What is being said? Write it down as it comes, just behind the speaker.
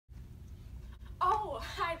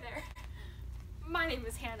My name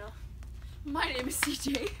is Hannah. My name is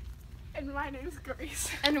CJ. And my name is Grace.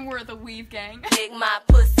 And we're the Weave Gang. Take my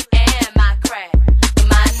pussy and my crack,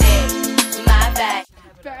 my neck, my back.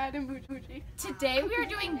 Bad emoji. Today we are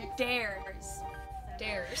doing dares.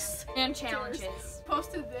 And challenges.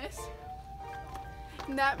 Posted this.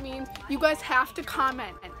 And that means you guys have to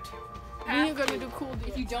comment. And you're gonna do cool deals.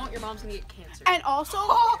 If you don't, your mom's gonna get cancer. And also,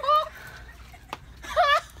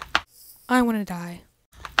 I want to die.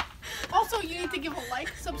 also you need to give a like,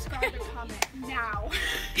 subscribe, and comment now.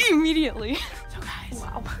 Immediately. So guys,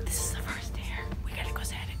 wow, this is the first dare. We gotta go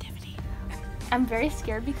say hi to Tiffany. I'm very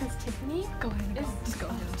scared because Tiffany Go ahead. Just go.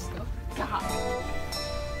 Just go.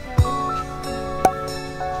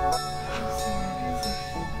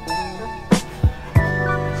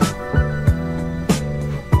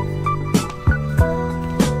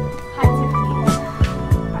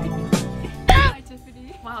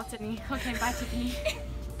 Wow, Tiffany. Okay, bye, Tiffany.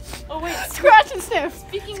 Oh wait, Scratch and sniff.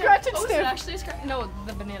 Speaking Scratch and is it sniff. actually a scratch? No,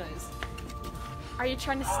 the banana is. are you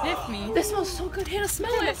trying to sniff me? This smells so good. Hannah,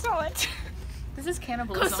 smell it. Smell it. This is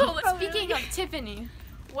cannibalism. So, speaking of Tiffany,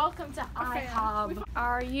 welcome to iHub.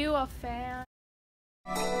 Are you a fan?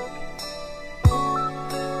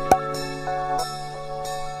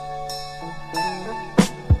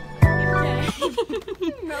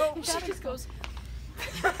 No. She just goes.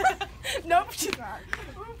 Nope, she's not.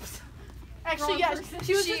 Oops. Actually, yes.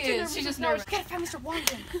 She was just is. She's just nervous. Gotta find Mr.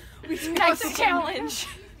 Wongdon. Next challenge.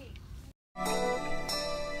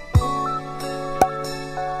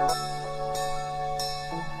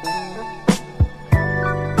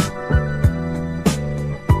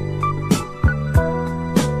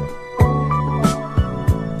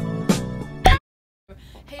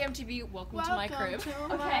 Hey MTV, welcome to my crib.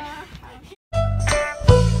 Okay.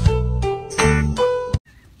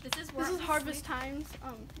 This is Harvest Times.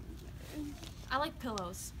 I like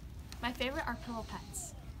pillows. My favorite are pillow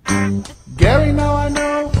pets. Gary, now I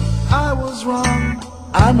know I was wrong.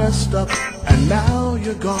 I messed up, and now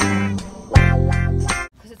you're gone.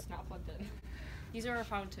 Because it's not plugged in. These are our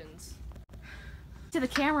fountains. To the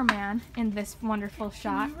cameraman in this wonderful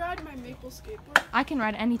shot. Can you ride my maple skateboard? I can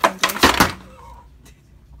ride anything, Grace.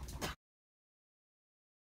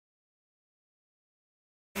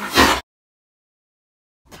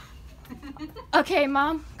 Okay,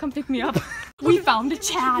 Mom, come pick me up. We found a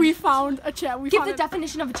Chad. We found a Chad. Give the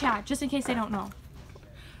definition of a Chad, just in case they don't know.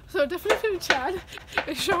 So definition of Chad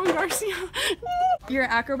is showing Garcia. You're an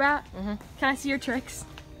acrobat? Mm-hmm. Can I see your tricks?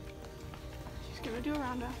 She's gonna do a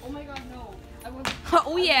roundoff. Oh my god, no.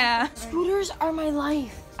 Oh yeah. Scooters are my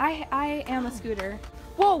life. I am a scooter.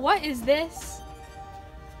 Whoa, what is this?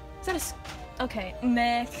 Is that a okay,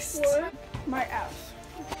 next. What? My ass.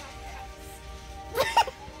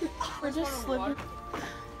 We're just slipping.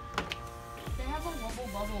 They have a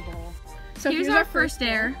wubble bubble doll. So Here's our first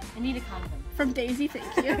dare. I need a condom. from Daisy. Thank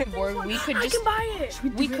you. Or we could I just. can buy it.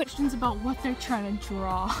 We could questions about what they're trying to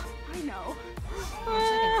draw. I know.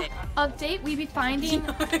 Update: we be finding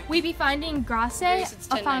Grace a it's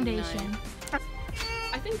foundation.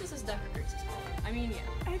 I think this is definitely Grace's color. I mean, yeah.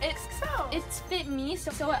 I think so. It's fit me,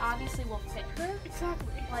 so it obviously will fit her.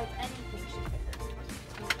 Exactly. Like anything should fit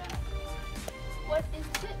her. What is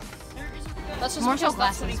this? That's just Marshall's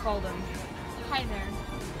because that's what he glasses. called him. Hi there.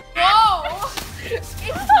 Whoa!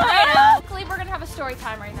 Luckily, we're gonna have a story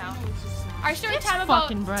time right now. Our story time about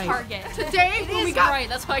fucking bright. Target. Today It we is got right.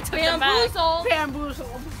 That's why I took them back. Bamboozled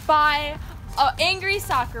bamboozled. by an angry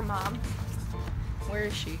soccer mom. Where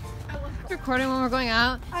is she? Recording when we're going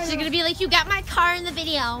out. She's gonna be like, "You got my car in the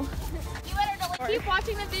video." You better know. Keep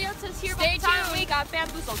watching the video to hear about the time we got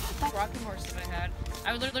bamboozled. Rocking horse that I had.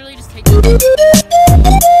 I would literally just take.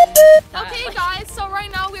 Okay, guys. So right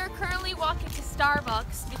now we are currently walking to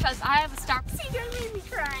Starbucks because I have a Starbucks. CJ made me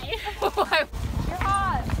cry. You're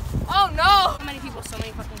hot. Oh no! So many people, so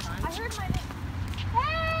many fucking times. I heard my name.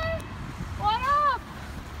 Hey! What up?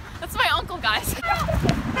 That's my uncle, guys.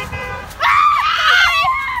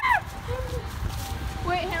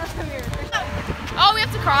 Wait, Hannah, come here. Oh, we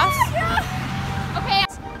have to cross? Okay.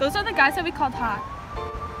 Those are the guys that we called hot.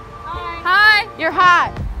 Hi. Hi. You're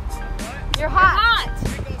hot. You're hot.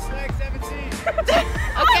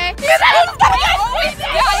 Okay.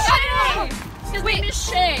 His name is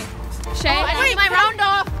Shay. Shay? Wait, my round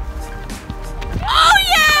off. Oh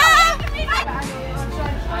yeah!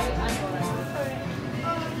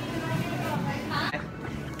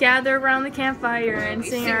 Gather around the campfire and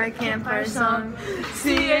sing our campfire song.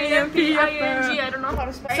 C-A-M-P-I-N-G. I don't know how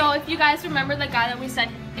to spell. So if you guys remember the guy that we said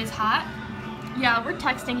is hot, yeah, we're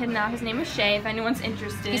texting him now. His name is Shay, if anyone's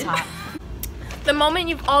interested. He's hot. The moment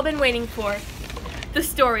you've all been waiting for. The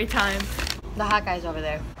story time. The hot guy's over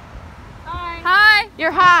there. Hi. Hi.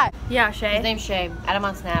 You're hot. Yeah, Shay. His name's Shay. Add him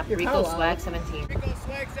on Snap. Rico Swag 17.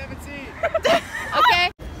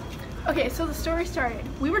 Okay. Okay, so the story started.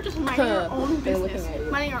 We were just minding our own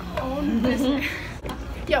business. Minding our own business.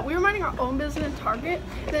 Yeah, we were minding our own business in Target.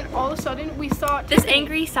 Then all of a sudden, we saw This Tiffany.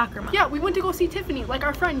 angry soccer mom. Yeah, we went to go see Tiffany, like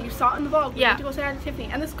our friend. You saw it in the vlog. We Yeah. went to go say hi to Tiffany.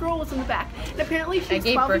 And this girl was in the back. And apparently she's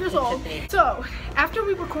gave 12 birth years to old. Tiffany. So, after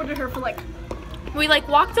we recorded her for like, We like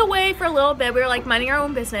walked away for a little bit. We were like minding our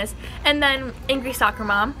own business. And then angry soccer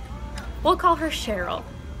mom, we'll call her Cheryl.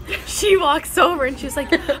 She walks over and she's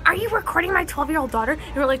like, are you recording my 12-year-old daughter?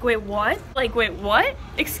 And we're like, wait, what? Like, wait, what?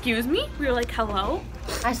 Excuse me? We were like, hello?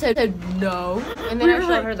 I said no. And then We I were showed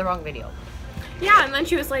like- her the wrong video. Yeah, and then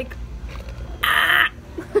she was like, ah,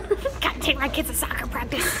 gotta take my kids to soccer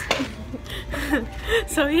practice.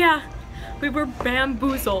 So yeah, we were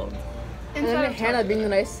bamboozled. And then Hannah, being the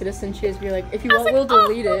nice citizen she is, be like, if you I want, was we'll like, oh,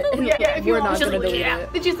 delete it. And yeah, if you we're want, not we'll gonna just delete delete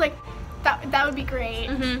it. then she's like, that would be great.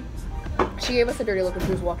 She gave us a dirty look when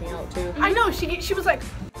she was walking out too. I know, she was like,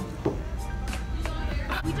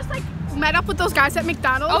 we just like met up with those guys at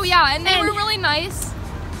McDonald's. Oh yeah, and they were really nice.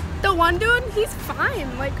 The one dude, he's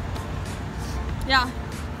fine. Like, Yeah.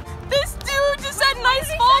 This dude just said nice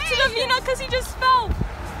fall to Davina because he just fell.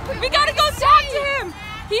 We gotta go talk to him.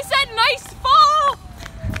 He said nice fall.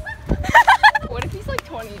 what if he's like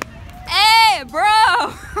 20? Hey, bro.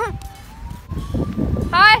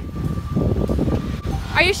 Hi.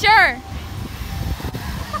 Are you sure?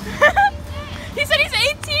 He said he's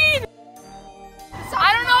 18. So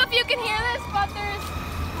I don't know if you can hear this, but there's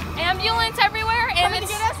ambulance everywhere, and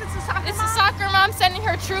it's a soccer mom sending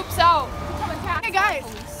her troops out. Hey guys,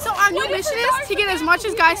 so our new mission is to get as much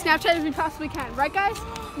as guys Snapchat as we possibly can, right guys?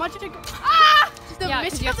 The Yeah,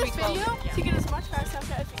 'cause mission you of have to this be close. video to get as much guys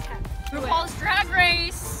Snapchat as we can. RuPaul's Drag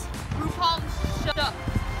Race. RuPaul, shut up.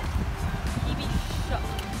 Evie, shut up.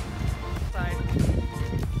 Sorry.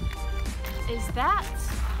 Is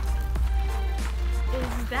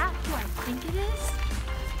that who I think it is?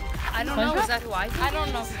 I don't know. Is that who I think? I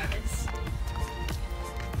don't know who it is.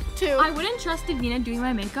 Two. I wouldn't trust Davina doing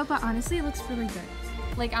my makeup, but honestly, it looks really good.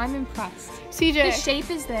 Like, I'm impressed. CJ. The shape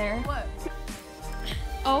is there. What?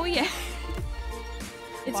 Oh, yeah.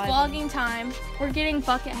 It's vlogging time. We're getting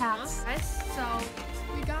bucket hats. So,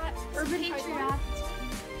 We got Urban Patriot.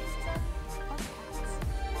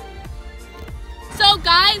 So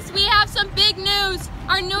guys, we have some big news.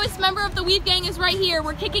 Our newest member of the Weave Gang is right here.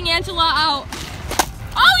 We're kicking Angela out.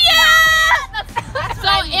 Oh yeah! So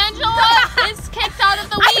Angela is kicked out of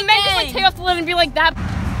the Weave Gang. Just like take off the lid and be like that.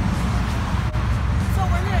 So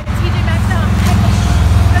we're gonna TJ Maxx now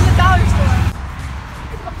in the dollar store.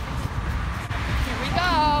 Here we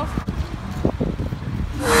go.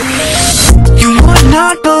 You would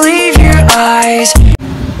not believe your eyes.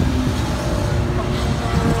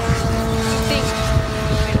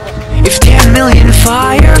 If 10 million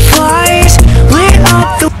fireflies lit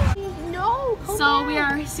up the So we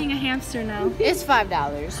are seeing a hamster now. It's $5.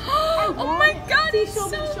 Oh my god, he's so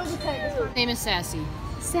Show the tag. His name is Sassy.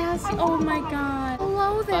 sassy. Oh my god.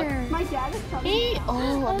 Hello there. My dad is telling me.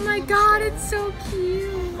 Oh my god, it's so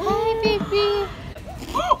cute. Hey, baby.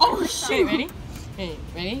 Oh shit. Ready? Hey,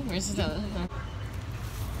 ready? Where's the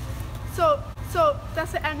So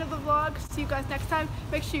that's the end of the vlog. See you guys next time.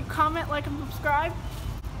 Make sure you comment, like, and subscribe.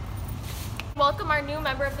 Welcome our new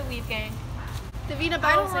member of the Weave Gang. Davina I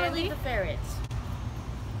Bell don't want to Sandy. leave the ferrets.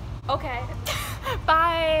 Okay.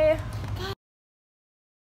 Bye.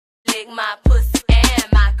 Lick my